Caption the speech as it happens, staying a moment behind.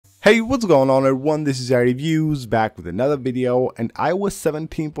Hey, what's going on everyone, this is iReviews back with another video, and iOS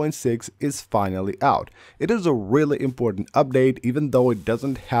 17.6 is finally out. It is a really important update even though it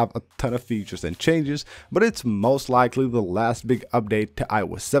doesn't have a ton of features and changes, but it's most likely the last big update to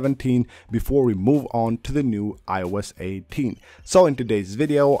iOS 17 before we move on to the new iOS 18. So in today's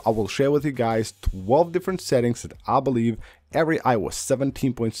video, I will share with you guys 12 different settings that I believe every iOS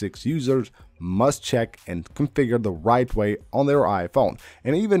 17.6 users must check and configure the right way on their iPhone.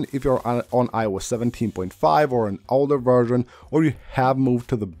 And even if you're on iOS 17.5 or an older version, or you have moved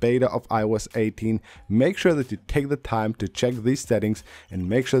to the beta of iOS 18, make sure that you take the time to check these settings and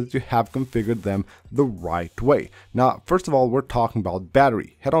make sure that you have configured them the right way. Now, first of all, we're talking about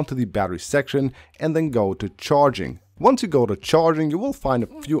battery. Head on to the battery section and then go to charging. Once you go to charging, you will find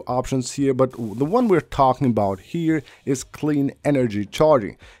a few options here, but the one we're talking about here is clean energy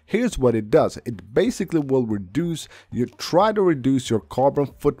charging. Here's what it does. It basically will try to reduce your carbon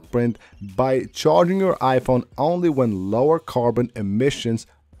footprint by charging your iPhone only when lower carbon emissions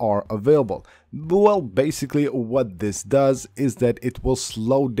are available. Well, basically what this does is that it will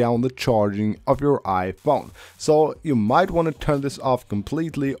slow down the charging of your iPhone. So you might want to turn this off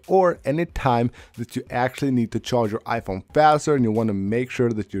completely, or anytime that you actually need to charge your iPhone faster and you want to make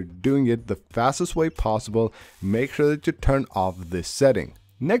sure that you're doing it the fastest way possible, make sure that you turn off this setting.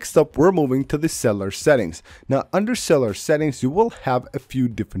 Next up, we're moving to the cellular settings. Now, under cellular settings, you will have a few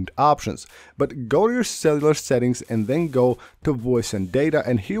different options, but go to your cellular settings and then go to voice and data,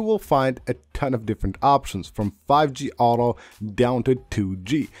 and here we'll find a ton of different options from 5G auto down to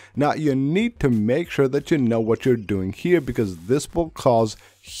 2G. Now, you need to make sure that you know what you're doing here because this will cause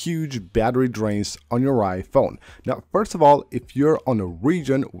huge battery drains on your iPhone. Now, first of all, if you're on a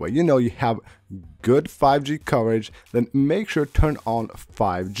region where you know you have good 5G coverage, then make sure to turn on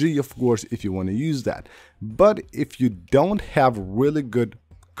 5G, of course, if you want to use that. But if you don't have really good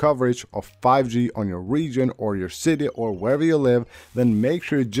coverage of 5G on your region or your city or wherever you live, then make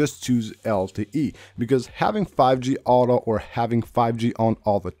sure you just choose LTE, because having 5G auto or having 5G on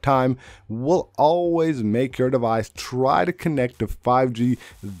all the time will always make your device try to connect to 5G,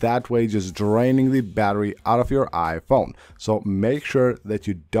 that way just draining the battery out of your iPhone. So make sure that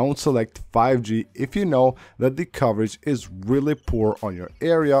you don't select 5G if you know that the coverage is really poor on your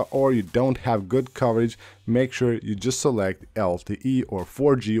area or you don't have good coverage. Make sure you just select LTE or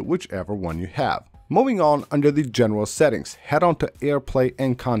 4G, whichever one you have. Moving on, under the general settings, head on to AirPlay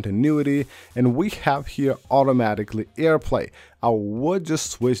and continuity, and we have here automatically AirPlay. I would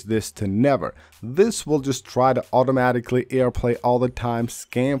just switch this to never. This will just try to automatically AirPlay all the time,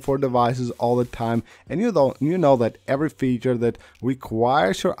 scan for devices all the time, and you know that every feature that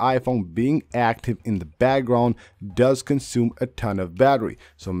requires your iPhone being active in the background does consume a ton of battery,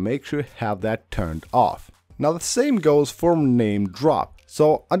 so make sure you have that turned off. Now the same goes for name drop.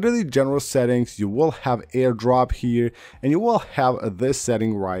 So under the general settings, you will have AirDrop here, and you will have this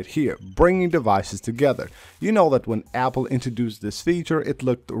setting right here, bringing devices together. You know that when Apple introduced this feature, it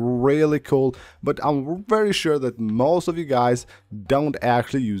looked really cool, but I'm very sure that most of you guys don't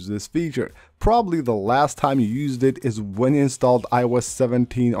actually use this feature. Probably the last time you used it is when you installed iOS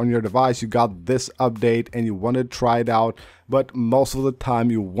 17 on your device. You got this update and you wanted to try it out, but most of the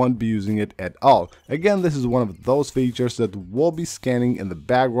time you won't be using it at all. Again, this is one of those features that will be scanning in the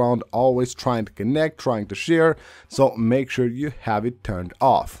background, always trying to connect, trying to share, so make sure you have it turned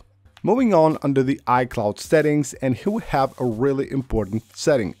off. Moving on under the iCloud settings, and here we have a really important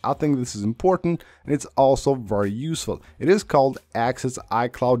setting. I think this is important and it's also very useful. It is called Access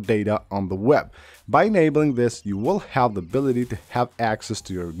iCloud Data on the Web. By enabling this, you will have the ability to have access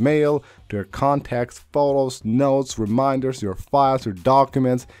to your mail, to your contacts, photos, notes, reminders, your files, your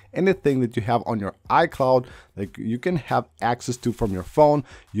documents, anything that you have on your iCloud that you can have access to from your phone.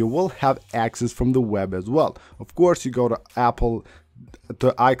 You will have access from the web as well. Of course, you go to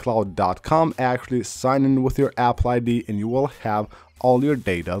iCloud.com, actually sign in with your Apple ID, and you will have all your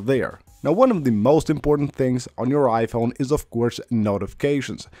data there. Now, one of the most important things on your iPhone is, of course,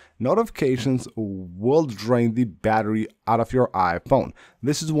 notifications. Notifications will drain the battery out of your iPhone.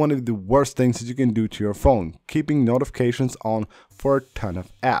 This is one of the worst things that you can do to your phone, keeping notifications on for a ton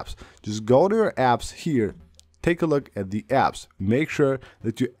of apps. Just go to your apps here, take a look at the apps. Make sure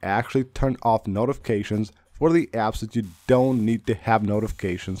that you actually turn off notifications for the apps that you don't need to have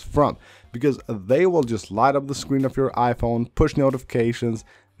notifications from, because they will just light up the screen of your iPhone, push notifications.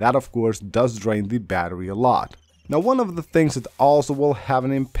 That, of course, does drain the battery a lot. Now, one of the things that also will have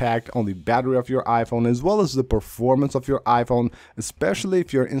an impact on the battery of your iPhone as well as the performance of your iPhone, especially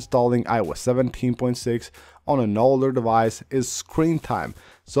if you're installing iOS 17.6 on an older device, is screen time.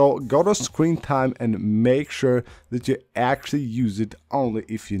 So go to screen time and make sure that you actually use it only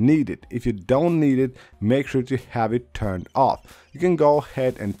if you need it. If you don't need it, make sure to have it turned off. You can go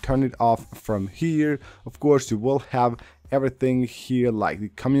ahead and turn it off from here. Of course, you will have everything here like the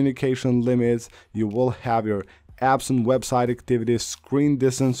communication limits. You will have your apps and website activities, screen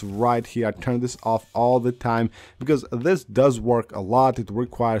distance right here. I turn this off all the time because this does work a lot. It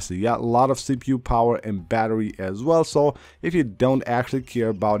requires a lot of CPU power and battery as well. So if you don't actually care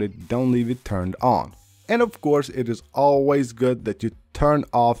about it, don't leave it turned on. And of course, it is always good that you turn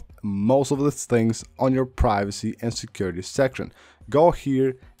off most of the things on your privacy and security section. Go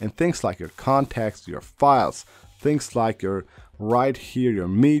here and things like your contacts, your files, things like your right here, your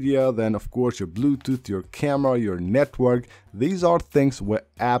media, then of course your Bluetooth, your camera, your network. These are things where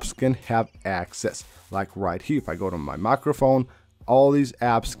apps can have access. Like right here, if I go to my microphone, all these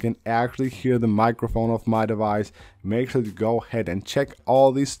apps can actually hear the microphone of my device. Make sure to go ahead and check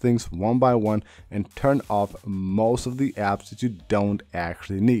all these things one by one and turn off most of the apps that you don't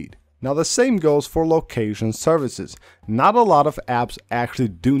actually need. Now the same goes for location services. Not a lot of apps actually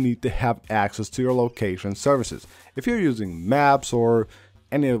do need to have access to your location services. If you're using maps or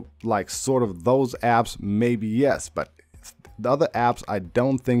any like sort of those apps, maybe yes, but the other apps I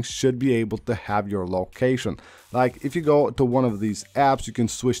don't think should be able to have your location. Like if you go to one of these apps, you can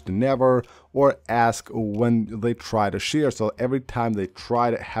switch to never or ask when they try to share. So every time they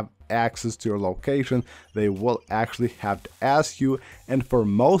try to have access to your location, they will actually have to ask you. And for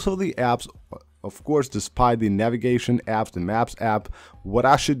most of the apps, of course, despite the navigation apps, the maps app, what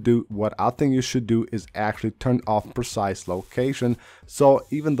I think you should do is actually turn off precise location. So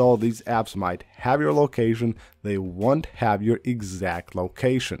even though these apps might have your location, they won't have your exact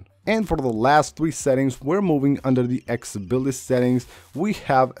location. And for the last three settings, we're moving under the accessibility settings. We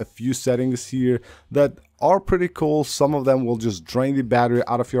have a few settings here that are pretty cool. Some of them will just drain the battery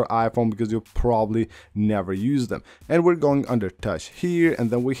out of your iPhone because you'll probably never use them. And we're going under touch here, and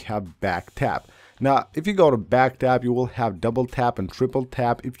then we have back tap. Now, if you go to back tap, you will have double tap and triple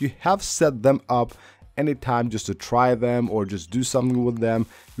tap. If you have set them up anytime just to try them or just do something with them,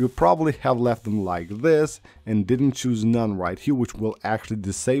 you probably have left them like this and didn't choose none right here, which will actually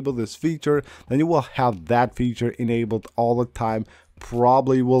disable this feature. Then you will have that feature enabled all the time.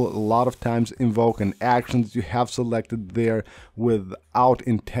 Probably will a lot of times invoke an action that you have selected there without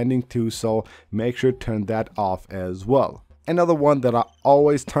intending to, so make sure to turn that off as well. Another one that I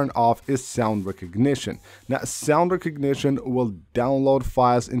always turn off is sound recognition. Now, sound recognition will download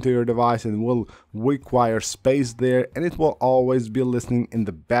files into your device and will require space there, and it will always be listening in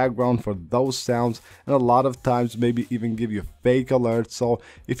the background for those sounds, and a lot of times maybe even give you fake alerts. So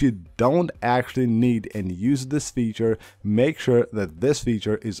if you don't actually need and use this feature, make sure that this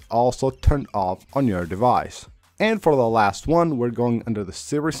feature is also turned off on your device. And for the last one, we're going under the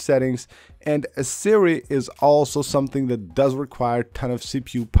Siri settings, and Siri is also something that does require a ton of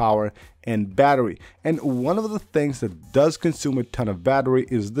CPU power and battery. And one of the things that does consume a ton of battery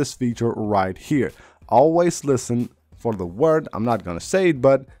is this feature right here. Always listen for the word. I'm not gonna say it,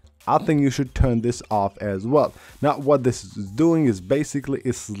 but I think you should turn this off as well. Now, what this is doing is basically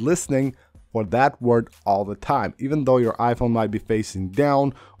it's listening for that word all the time. Even though your iPhone might be facing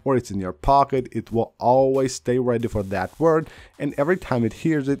down or it's in your pocket, it will always stay ready for that word, and every time it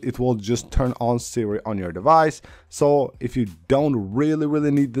hears it, it will just turn on Siri on your device. So if you don't really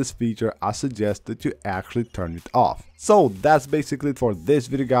need this feature, I suggest that you actually turn it off. So that's basically it for this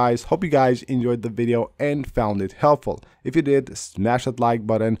video, guys. Hope you guys enjoyed the video and found it helpful. If you did, smash that like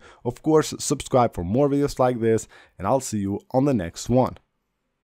button. Of course, subscribe for more videos like this, and I'll see you on the next one.